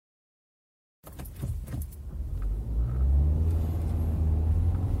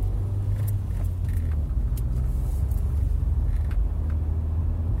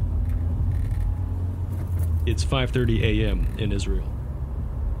It's 5:30 a.m. in Israel.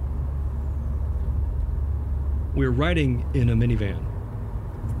 We're riding in a minivan.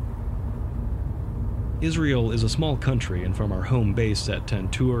 Israel is a small country, and from our home base at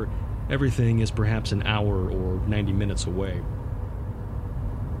Tantur, everything is perhaps an hour or 90 minutes away.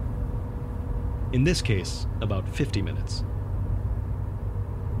 In this case, about 50 minutes.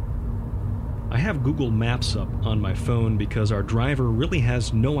 I have Google Maps up on my phone because our driver really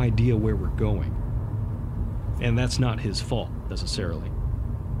has no idea where we're going. And that's not his fault, necessarily.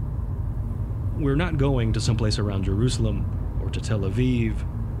 We're not going to someplace around Jerusalem, or to Tel Aviv,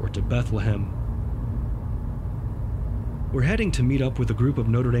 or to Bethlehem. We're heading to meet up with a group of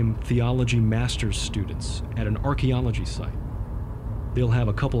Notre Dame theology master's students at an archaeology site. They'll have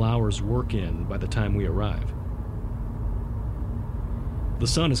a couple hours work in by the time we arrive. The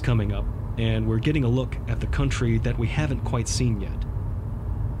sun is coming up, and we're getting a look at the country that we haven't quite seen yet.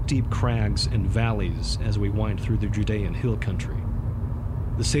 Deep crags and valleys as we wind through the Judean hill country.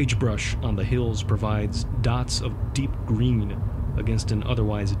 The sagebrush on the hills provides dots of deep green against an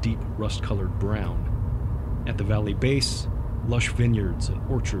otherwise deep rust-colored brown. At the valley base, lush vineyards and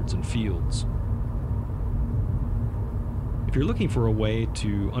orchards and fields. If you're looking for a way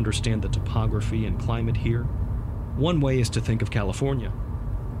to understand the topography and climate here, one way is to think of California.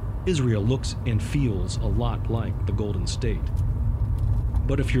 Israel looks and feels a lot like the Golden State.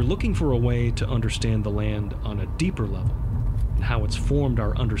 But if you're looking for a way to understand the land on a deeper level, and how it's formed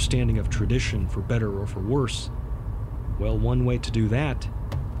our understanding of tradition for better or for worse, well, one way to do that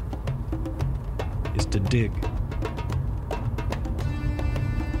is to dig.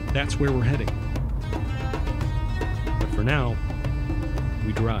 That's where we're heading. But for now,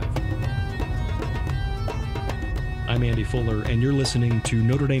 we drive. I'm Andy Fuller, and you're listening to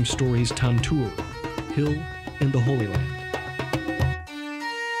Notre Dame Stories Tantur, Hill in the Holy Land.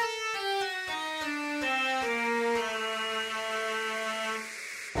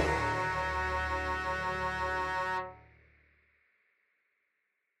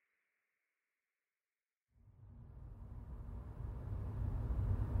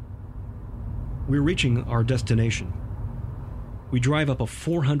 We're reaching our destination. We drive up a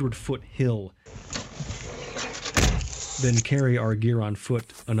 400-foot hill, then carry our gear on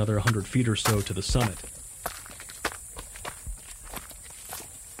foot another 100 feet or so to the summit.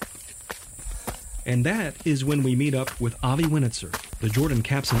 And that is when we meet up with Avi Winitzer, the Jordan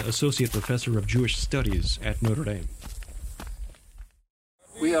Kapson Associate Professor of Jewish Studies at Notre Dame.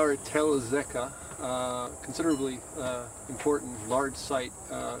 We are at Tel Azekah, considerably important, large site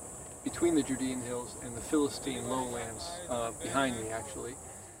between the Judean hills and the Philistine lowlands, behind me actually.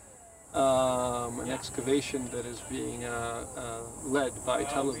 An excavation that is being led by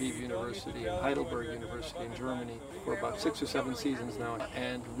Tel Aviv University and Heidelberg University in Germany for about 6 or 7 seasons now.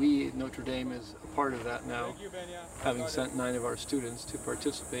 And we at Notre Dame is a part of that now, having sent 9 of our students to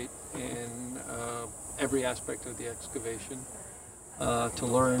participate in every aspect of the excavation. To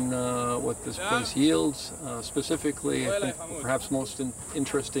learn what this place yields. Specifically, I think perhaps most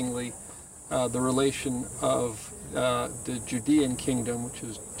interestingly, the relation of the Judean kingdom, which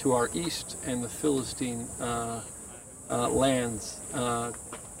is to our east, and the Philistine lands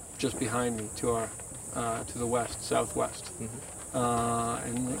just behind me to the west, southwest.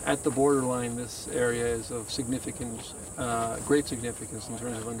 And at the borderline, this area is of significance, great significance in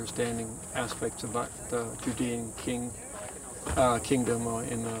terms of understanding aspects about the Judean kingdom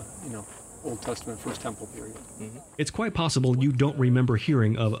in the Old Testament First Temple period. It's quite possible you don't remember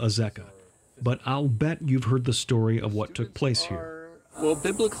hearing of Azekah, but I'll bet you've heard the story of what took place here. Well,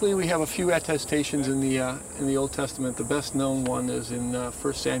 biblically, we have a few attestations in the Old Testament. The best known one is in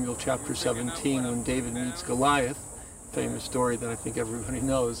 1 Samuel chapter 17 when David meets Goliath, famous story that I think everybody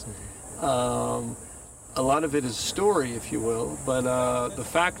knows. A lot of it is story, if you will, but the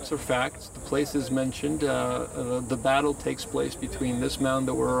facts are facts. The place is mentioned. The battle takes place between this mound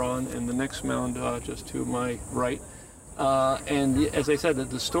that we're on and the next mound just to my right. And as I said,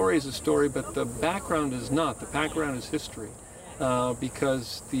 the story is a story, but the background is not. The background is history,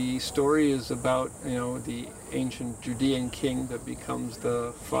 because the story is about the ancient Judean king that becomes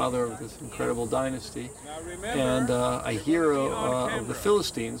the father of this incredible dynasty, and a hero of the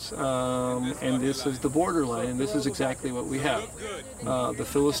Philistines, and this is the borderline, and this is exactly what we have. The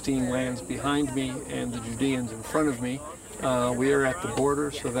Philistine lands behind me and the Judeans in front of me. We are at the border,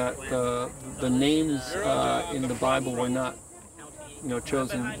 so that the names in the Bible were not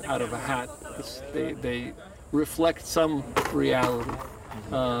chosen out of a hat. They reflect some reality.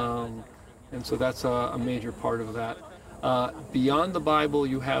 And so that's a major part of that. Beyond the Bible,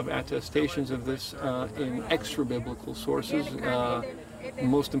 you have attestations of this in extra-biblical sources.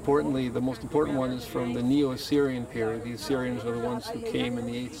 most importantly, the most important one is from the Neo-Assyrian period. The Assyrians are the ones who came in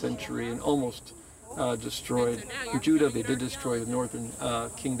the 8th century and almost destroyed Judah. They did destroy the northern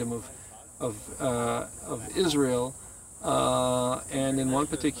kingdom of Israel. And in one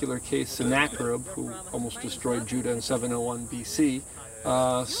particular case, Sennacherib, who almost destroyed Judah in 701 BC,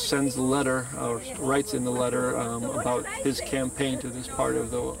 sends a letter, or writes in the letter about his campaign to this part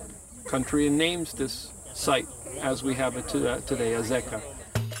of the country and names this site as we have it today, Azekah.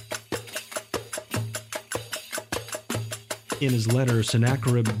 In his letter,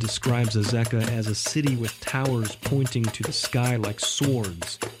 Sennacherib describes Azekah as a city with towers pointing to the sky like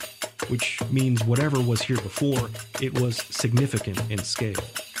swords, which means whatever was here before, it was significant in scale.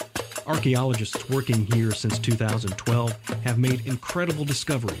 Archaeologists working here since 2012 have made incredible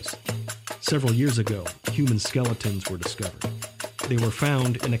discoveries. Several years ago, human skeletons were discovered. They were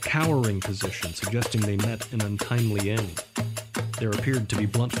found in a cowering position, suggesting they met an untimely end. There appeared to be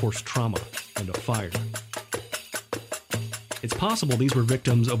blunt force trauma and a fire. It's possible these were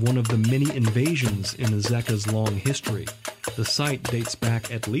victims of one of the many invasions in Azekah's long history. The site dates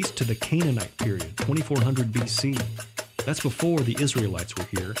back at least to the Canaanite period, 2400 BC. That's before the Israelites were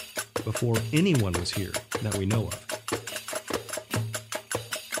here, before anyone was here that we know of.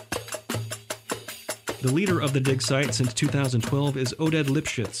 The leader of the dig site since 2012 is Oded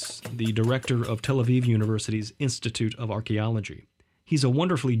Lipschitz, the director of Tel Aviv University's Institute of Archaeology. He's a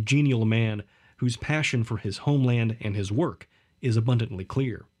wonderfully genial man whose passion for his homeland and his work is abundantly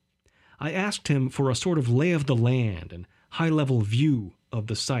clear. I asked him for a sort of lay of the land and high-level view of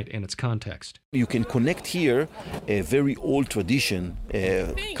the site and its context. You can connect here a very old tradition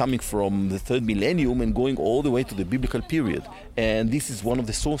coming from the 3rd millennium and going all the way to the biblical period. And this is one of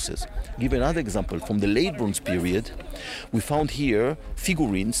the sources. Give another example. From the late Bronze period, we found here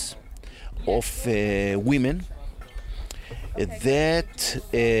figurines of women that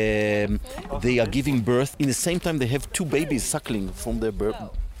they are giving birth. In the same time, they have 2 babies suckling from their birth.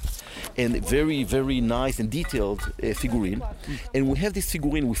 And very, very nice and detailed figurine. And we have this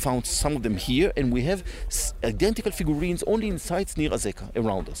figurine, we found some of them here, and we have identical figurines only in sites near Azekah,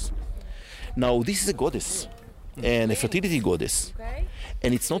 around us. Now, this is a goddess, and a fertility goddess.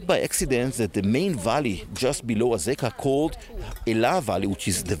 And it's not by accident that the main valley just below Azekah, called Elah Valley, which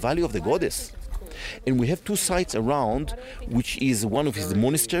is the valley of the goddess. And we have 2 sites around, which is one of is the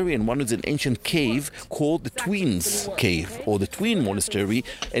monastery and one is an ancient cave called the Twins Cave, or the Twin Monastery,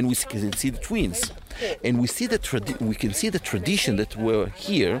 and we can see the twins. And we see we can see the tradition that were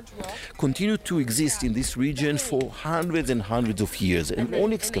here continue to exist in this region for hundreds and hundreds of years. And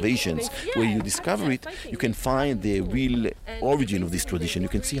all excavations where you discover it, you can find the real origin of this tradition. You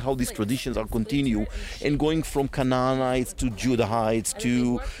can see how these traditions are continue and going from Canaanites to Judahites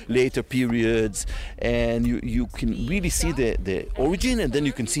to later periods. And you can really see the origin, and then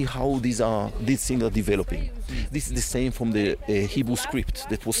you can see how these things are developing. This is the same from the Hebrew script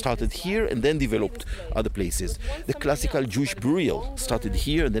that was started here and then developed other places. The classical Jewish burial started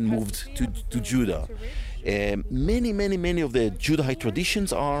here and then moved to Judah. Many of the Judahite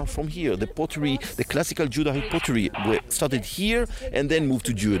traditions are from here. The pottery, the classical Judahite pottery started here and then moved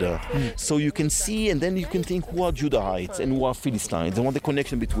to Judah. So you can see, and then you can think who are Judahites and who are Philistines and what the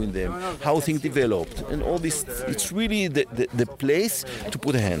connection between them, how things developed, and all this. It's really the place to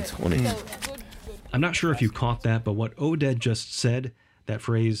put a hand on it. I'm not sure if you caught that, but what Oded just said, that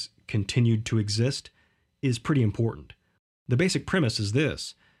phrase, continued to exist, is pretty important. The basic premise is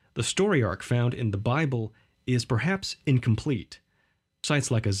this: the story arc found in the Bible is perhaps incomplete.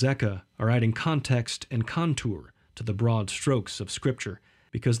 Sites like Azekah are adding context and contour to the broad strokes of Scripture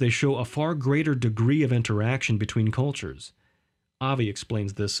because they show a far greater degree of interaction between cultures. Avi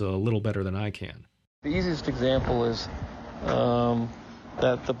explains this a little better than I can. The easiest example is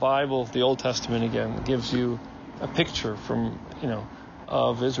that the Bible, the Old Testament again, gives you a picture from,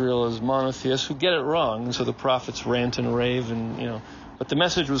 of Israel as monotheists who get it wrong, and so the prophets rant and rave, and but the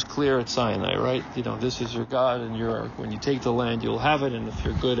message was clear at Sinai, right? This is your God, and when you take the land, you'll have it, and if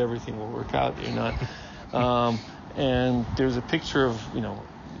you're good, everything will work out. You're not. And there's a picture of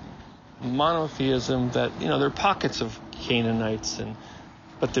monotheism that there are pockets of Canaanites,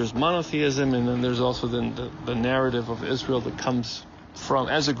 but there's monotheism, and then there's also the narrative of Israel that comes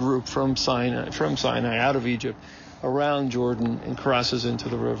as a group from Sinai out of Egypt, around Jordan, and crosses into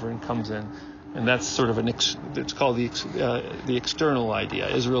the river and comes in. And that's sort of it's called the external idea.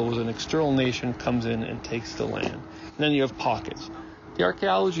 Israel was an external nation, comes in and takes the land. And then you have pockets. The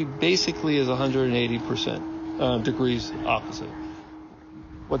archaeology basically is 180% degrees opposite.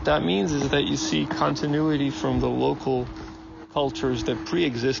 What that means is that you see continuity from the local cultures that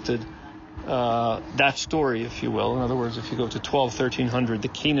pre-existed that story, if you will. In other words, if you go to 1300, the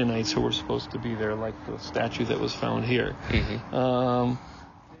Canaanites who were supposed to be there, like the statue that was found here,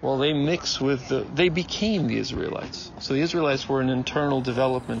 well, they mix with they became the Israelites. So the Israelites were an internal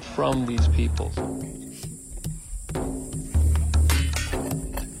development from these peoples.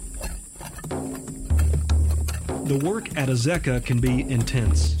 The work at Azekah can be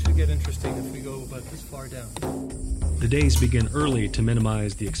intense. It should get interesting if we go about this far down. The days begin early to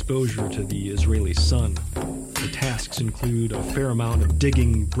minimize the exposure to the Israeli sun. The tasks include a fair amount of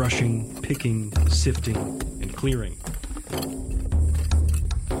digging, brushing, picking, sifting, and clearing.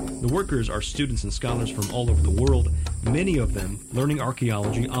 The workers are students and scholars from all over the world, many of them learning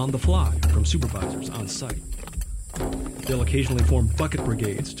archaeology on the fly from supervisors on site. They'll occasionally form bucket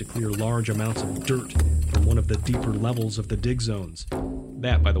brigades to clear large amounts of dirt from one of the deeper levels of the dig zones.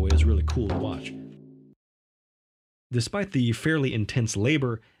 That, by the way, is really cool to watch. Despite the fairly intense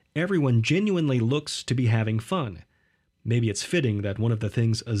labor, everyone genuinely looks to be having fun. Maybe it's fitting that one of the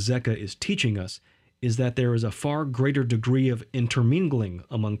things Azekah is teaching us is that there is a far greater degree of intermingling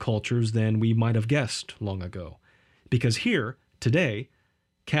among cultures than we might have guessed long ago. Because here, today,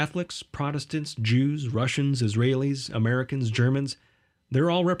 Catholics, Protestants, Jews, Russians, Israelis, Americans, Germans,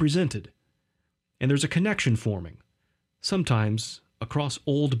 they're all represented. And there's a connection forming, sometimes across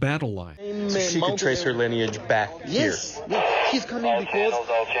old battle lines. So she could trace her lineage back here. Yeah, she's coming because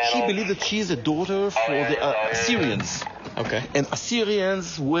she believes that she is a daughter for the Assyrians. Okay. And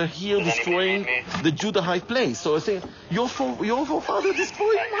Assyrians were here destroying the Judahite place. So I say, your forefather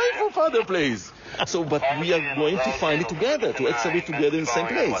destroyed my forefather place. So, but we are going to find it together, to excavate together in the same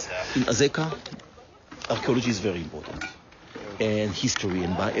place. In Azekah, archaeology is very important. And history,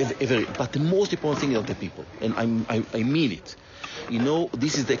 but the most important thing are the people. And I mean it. You know,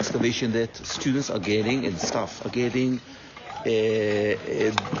 this is the excavation that students are getting and staff are getting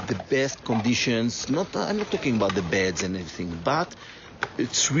the best conditions. I'm not talking about the beds and everything, but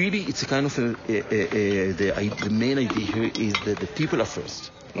it's a kind of the main idea here is that the people are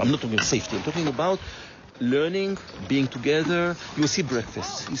first. I'm not talking safety. I'm talking about learning, being together. You see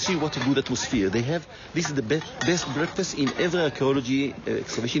breakfast. You see what a good atmosphere they have. This is the best breakfast in every archaeology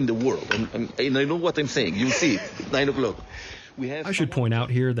excavation in the world. And I know what I'm saying. You'll see it. 9 o'clock. I should point out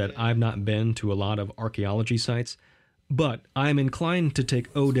here that I've not been to a lot of archaeology sites, but I'm inclined to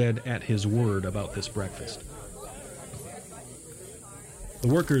take Oded at his word about this breakfast. The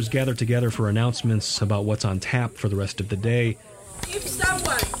workers gather together for announcements about what's on tap for the rest of the day. If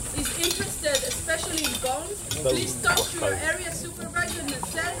someone is interested, especially in bones, please talk to your area supervisor and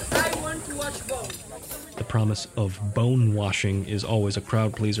say, I want to watch bones. The promise of bone washing is always a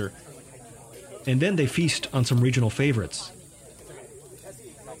crowd pleaser. And then they feast on some regional favorites.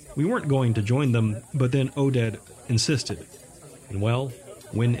 We weren't going to join them, but then Oded insisted. And well,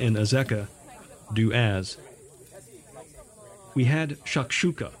 when in Azekah, do as. We had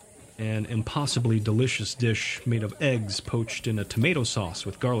shakshuka, an impossibly delicious dish made of eggs poached in a tomato sauce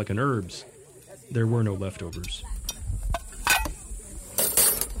with garlic and herbs. There were no leftovers.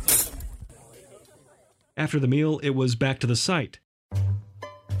 After the meal, it was back to the site.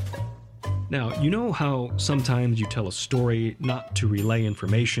 Now, you know how sometimes you tell a story not to relay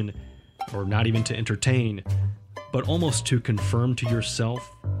information, or not even to entertain, but almost to confirm to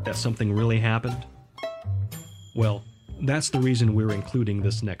yourself that something really happened? Well, that's the reason we're including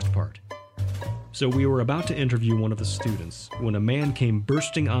this next part. So we were about to interview one of the students when a man came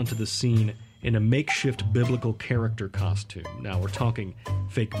bursting onto the scene in a makeshift biblical character costume. Now we're talking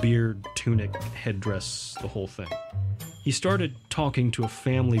fake beard, tunic, headdress, the whole thing. He started talking to a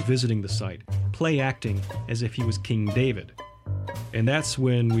family visiting the site, play acting as if he was King David. And that's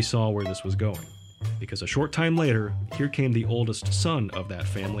when we saw where this was going. Because a short time later, here came the oldest son of that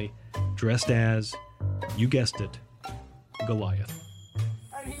family, dressed as, you guessed it, Goliath.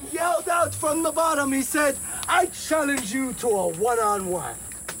 And he yelled out from the bottom, he said, I challenge you to a one-on-one.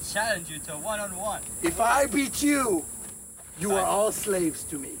 Challenge you to a one-on-one. If I beat you, you are all slaves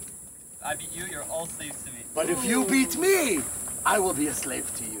to me. If I beat you, you're all slaves to me. But if you beat me, I will be a slave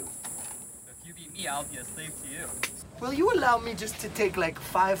to you. If you beat me, I'll be a slave to you. Will you allow me just to take like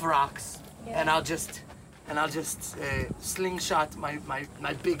 5 rocks, and I'll just slingshot my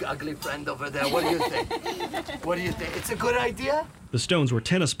big ugly friend over there? What do you think? What do you think? It's a good idea? The stones were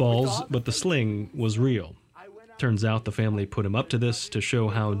tennis balls, but the sling was real. Turns out the family put him up to this to show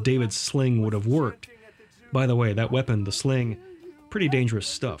how David's sling would have worked. By the way, that weapon, the sling, pretty dangerous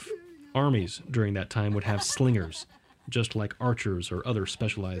stuff. Armies during that time would have slingers, just like archers or other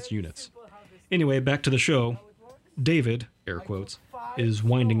specialized units. Anyway, back to the show. David, air quotes, is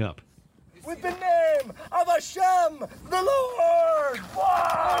winding up. With the nail! name of Hashem, the Lord.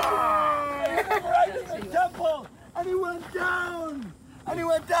 Wow! And he came right in the temple, and he went down. And he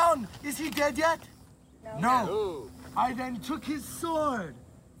went down. Is he dead yet? No. I then took his sword,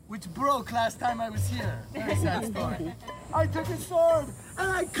 which broke last time I was here. Very sad story. I took his sword,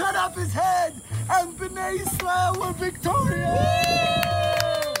 and I cut off his head, and B'nai Israel were victorious!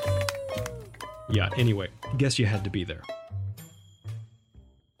 Yeah, anyway, guess you had to be there.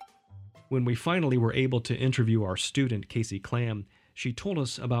 When we finally were able to interview our student, Casey Clam, she told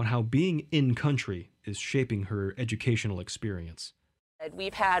us about how being in country is shaping her educational experience.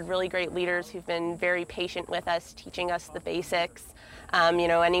 We've had really great leaders who've been very patient with us, teaching us the basics.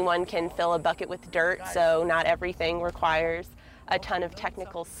 Anyone can fill a bucket with dirt, so not everything requires a ton of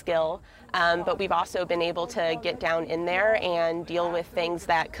technical skill. But we've also been able to get down in there and deal with things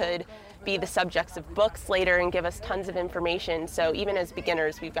that could be the subjects of books later and give us tons of information. So even as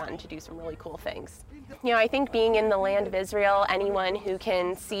beginners, we've gotten to do some really cool things. I think being in the land of Israel, anyone who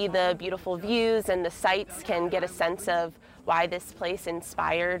can see the beautiful views and the sights can get a sense of why this place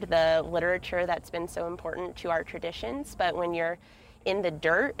inspired the literature that's been so important to our traditions. But when you're in the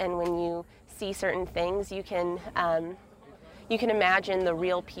dirt and when you see certain things, you can imagine the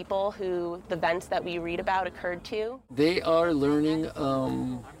real people who the events that we read about occurred to. They are learning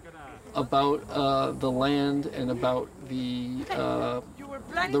about the land and about the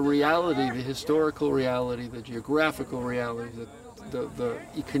reality, the historical reality, the geographical reality, the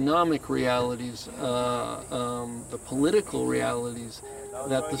economic realities, the political realities.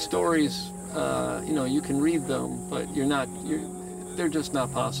 That the stories, you can read them, but they're just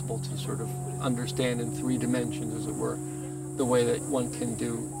not possible to sort of understand in 3 dimensions, as it were, the way that one can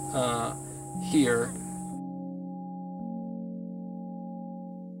do here.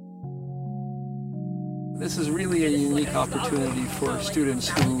 This is really a unique opportunity for students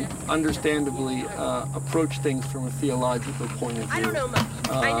who understandably approach things from a theological point of view. I don't know much.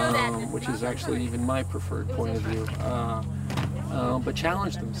 I know that. Which is actually even my preferred point of view. But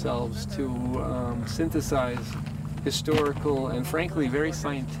challenge themselves to synthesize historical and frankly very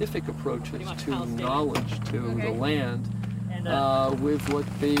scientific approaches to knowledge, to the land, with what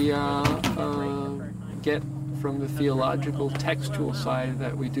they get from the theological, textual side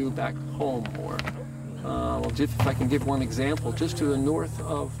that we do back home. Or if I can give one example, just to the north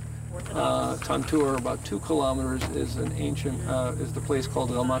of Tantur, about 2 kilometers, is an ancient, is the place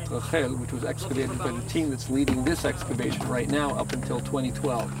called Ramat Rachel, which was excavated by the team that's leading this excavation right now up until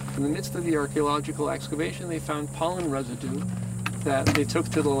 2012. In the midst of the archaeological excavation, they found pollen residue that they took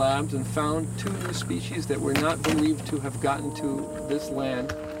to the labs and found 2 new species that were not believed to have gotten to this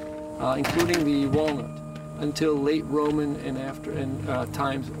land, including the walnut, until late Roman and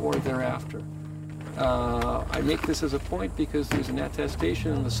times or thereafter. I make this as a point because there's an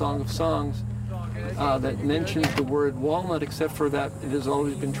attestation in the Song of Songs that mentions the word walnut, except for that it has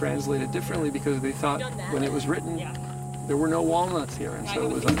always been translated differently because they thought when it was written there were no walnuts here, and so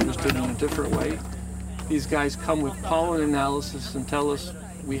it was understood in a different way. These guys come with pollen analysis and tell us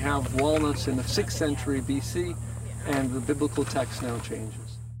we have walnuts in the 6th century BC, and the biblical text now changes.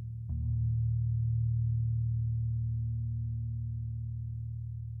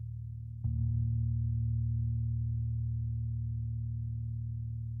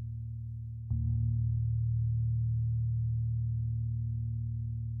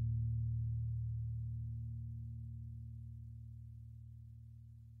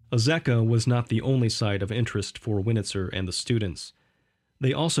 Azekah was not the only site of interest for Winitzer and the students.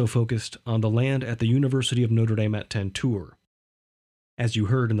 They also focused on the land at the University of Notre Dame at Tantur. As you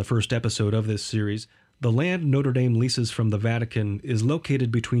heard in the first episode of this series, the land Notre Dame leases from the Vatican is located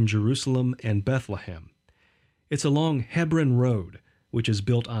between Jerusalem and Bethlehem. It's along Hebron Road, which is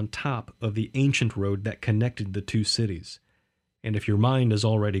built on top of the ancient road that connected the 2 cities. And if your mind is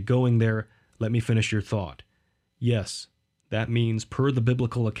already going there, let me finish your thought. Yes, that means, per the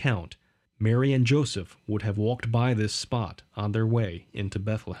biblical account, Mary and Joseph would have walked by this spot on their way into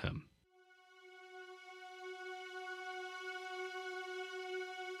Bethlehem.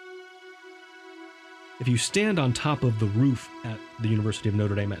 If you stand on top of the roof at the University of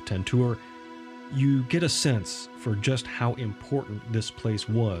Notre Dame at Tantur, you get a sense for just how important this place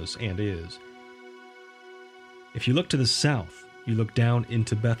was and is. If you look to the south, you look down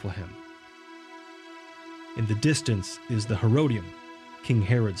into Bethlehem. In the distance is the Herodium, King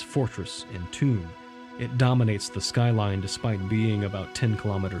Herod's fortress and tomb. It dominates the skyline despite being about 10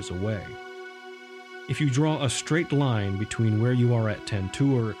 kilometers away. If you draw a straight line between where you are at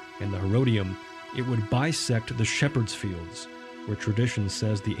Tantur and the Herodium, it would bisect the shepherds' fields, where tradition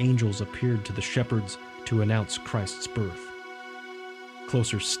says the angels appeared to the shepherds to announce Christ's birth.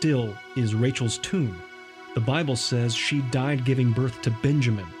 Closer still is Rachel's tomb. The Bible says she died giving birth to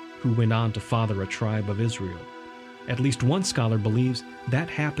Benjamin, who went on to father a tribe of Israel. At least one scholar believes that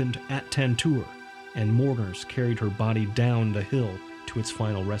happened at Tantur, and mourners carried her body down the hill to its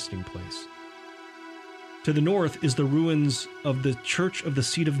final resting place. To the north is the ruins of the Church of the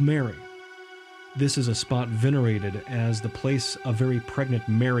Seat of Mary. This is a spot venerated as the place a very pregnant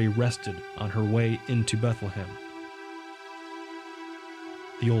Mary rested on her way into Bethlehem.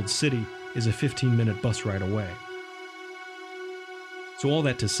 The old city is a 15-minute bus ride away. So all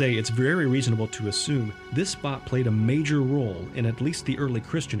that to say, it's very reasonable to assume this spot played a major role in at least the early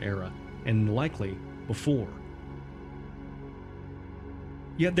Christian era, and likely before.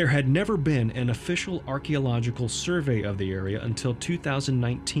 Yet there had never been an official archaeological survey of the area until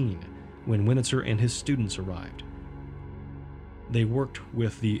 2019, when Winitzer and his students arrived. They worked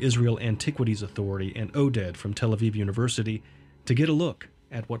with the Israel Antiquities Authority and Oded from Tel Aviv University to get a look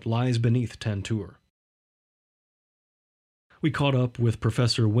at what lies beneath Tantur. We caught up with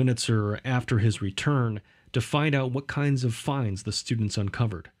Professor Winitzer after his return to find out what kinds of finds the students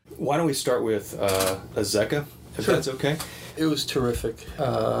uncovered. Why don't we start with Azeka, if that's okay? It was terrific.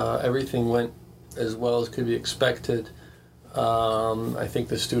 Everything went as well as could be expected. I think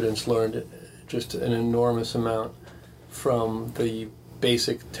the students learned just an enormous amount from the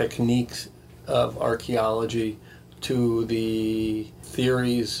basic techniques of archaeology to the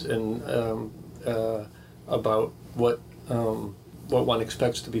theories and about what one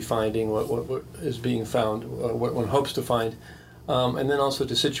expects to be finding, what is being found, what one hopes to find, and then also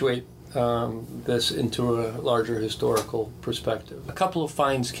to situate this into a larger historical perspective. A couple of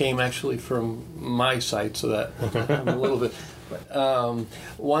finds came actually from my site, so that I'm a little bit.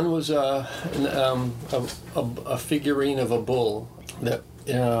 One was a figurine of a bull that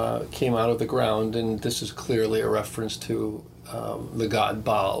came out of the ground, and this is clearly a reference to the god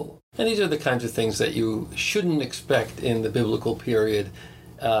Baal. And these are the kinds of things that you shouldn't expect in the biblical period.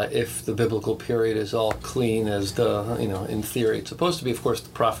 If the biblical period is all clean as in theory it's supposed to be. Of course, the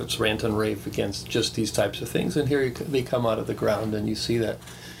prophets rant and rave against just these types of things, and here they come out of the ground, and you see that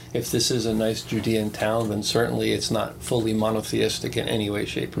if this is a nice Judean town, then certainly it's not fully monotheistic in any way,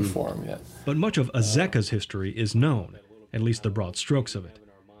 shape, or form yet. But much of Azeka's history is known, at least the broad strokes of it.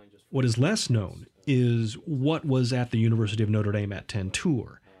 What is less known is what was at the University of Notre Dame at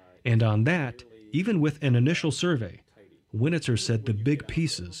Tantur, and on that, even with an initial survey, Winitzer said the big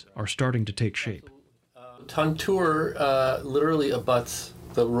pieces are starting to take shape. Tantur literally abuts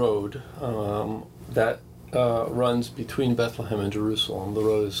the road that runs between Bethlehem and Jerusalem. The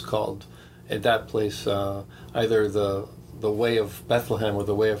road is called, at that place, either the Way of Bethlehem or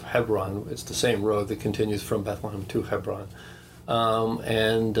the Way of Hebron. It's the same road that continues from Bethlehem to Hebron.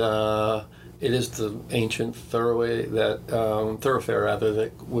 It is the ancient thoroughfare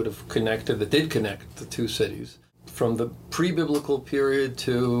that would have connected, that did connect the two cities. From the pre-biblical period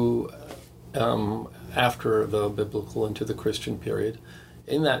to after the biblical into the Christian period.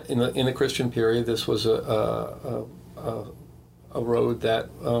 In the Christian period, this was a road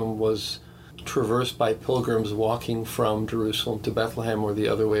that was traversed by pilgrims walking from Jerusalem to Bethlehem or the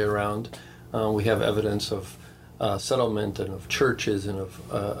other way around. We have evidence of settlement and of churches and of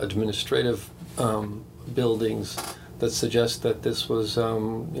administrative buildings that suggest that this was,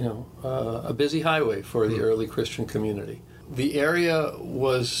 a busy highway for the early Christian community. The area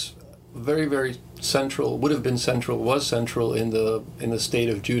was very, very central. Was central in the state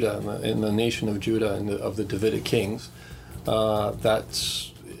of Judah, in the nation of Judah, and of the Davidic kings. We're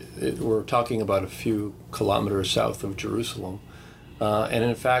talking about a few kilometers south of Jerusalem. And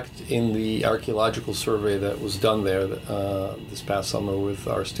in fact, in the archaeological survey that was done there this past summer with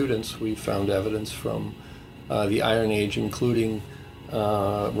our students, we found evidence from the Iron Age, including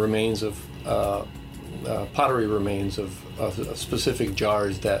remains of pottery remains of specific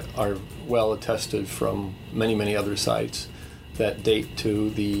jars that are well attested from many, many other sites that date to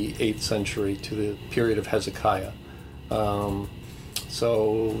the 8th century, to the period of Hezekiah.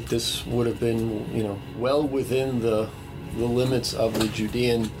 So this would have been, well within the limits of the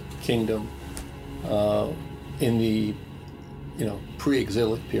Judean kingdom in the,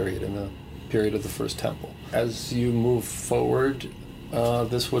 pre-exilic period, in the period of the First Temple. As you move forward,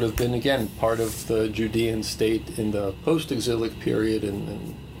 this would have been, again, part of the Judean state in the post-exilic period,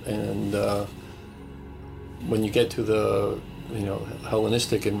 and when you get to the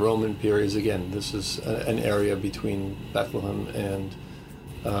Hellenistic and Roman periods, again, this is an area between Bethlehem and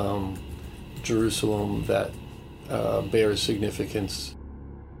Jerusalem that bears significance.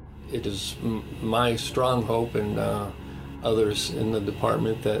 It is my strong hope, and others in the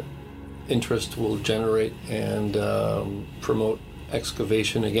department, that interest will generate and promote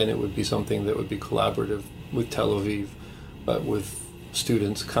excavation, again, it would be something that would be collaborative with Tel Aviv, but with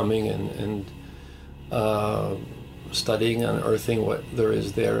students coming and studying, unearthing what there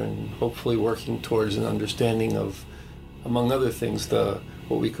is there, and hopefully working towards an understanding of, among other things,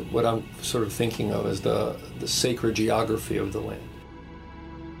 what I'm sort of thinking of as the sacred geography of the land.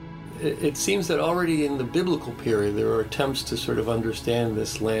 It seems that already in the biblical period there are attempts to sort of understand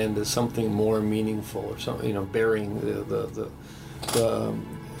this land as something more meaningful, or something, bearing the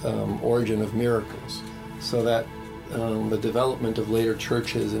origin of miracles, so that the development of later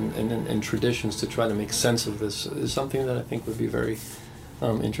churches and traditions to try to make sense of this is something that I think would be very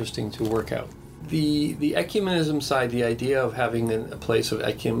interesting to work out. The ecumenism side, the idea of having a place of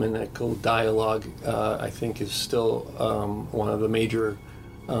ecumenical dialogue, I think is still one of the major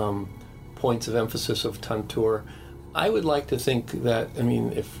points of emphasis of Tantur. I would like to think that,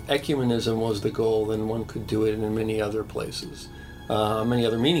 if ecumenism was the goal, then one could do it in many other places, many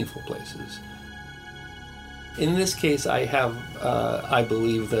other meaningful places. In this case, I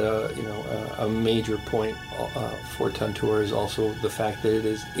believe that a major point for Tantur is also the fact that it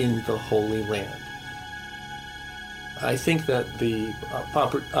is in the Holy Land. I think that the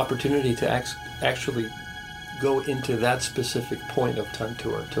opportunity to actually go into that specific point of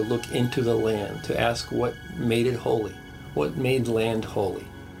Tantur, to look into the land, to ask what made it holy, what made land holy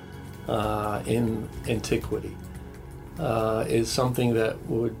in antiquity, is something that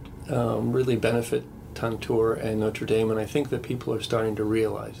would really benefit Tantur and Notre Dame, and I think that people are starting to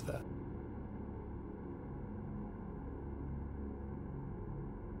realize that.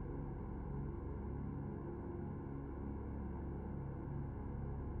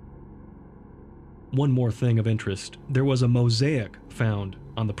 One more thing of interest, there was a mosaic found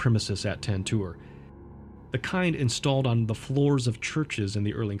on the premises at Tantur, the kind installed on the floors of churches in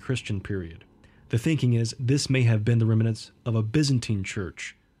the early Christian period. The thinking is this may have been the remnants of a Byzantine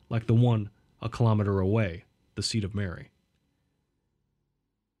church, like the one a kilometer away, the seat of Mary.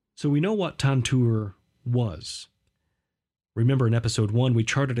 So we know what Tantur was. Remember in episode 1, we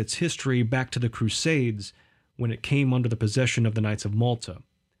charted its history back to the Crusades when it came under the possession of the Knights of Malta.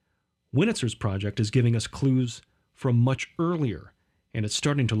 Winitzer's project is giving us clues from much earlier, and it's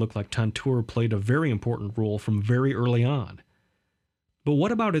starting to look like Tantur played a very important role from very early on. But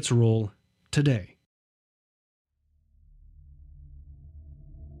what about its role today?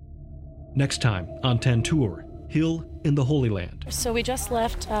 Next time on Tantur, Hill in the Holy Land. So we just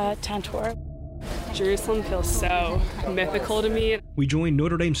left Tantur. Jerusalem feels so mythical to me. We join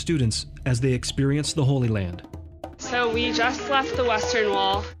Notre Dame students as they experience the Holy Land. So we just left the Western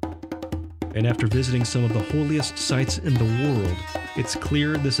Wall. And after visiting some of the holiest sites in the world, it's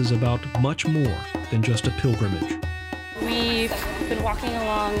clear this is about much more than just a pilgrimage. We've been walking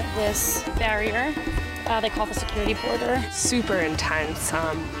along this barrier. They call it the security border. Super intense.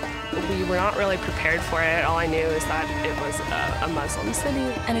 We were not really prepared for it. All I knew is that it was a Muslim city.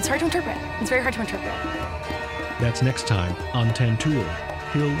 And it's hard to interpret. It's very hard to interpret. That's next time on Tantur,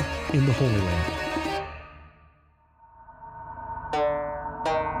 Hill in the Holy Land.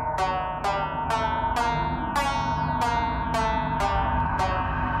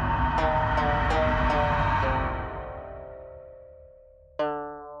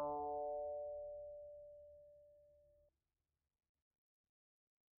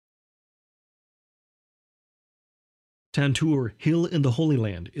 Tantur, Hill in the Holy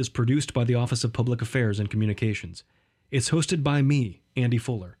Land is produced by the Office of Public Affairs and Communications. It's hosted by me, Andy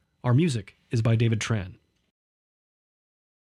Fuller. Our music is by David Tran.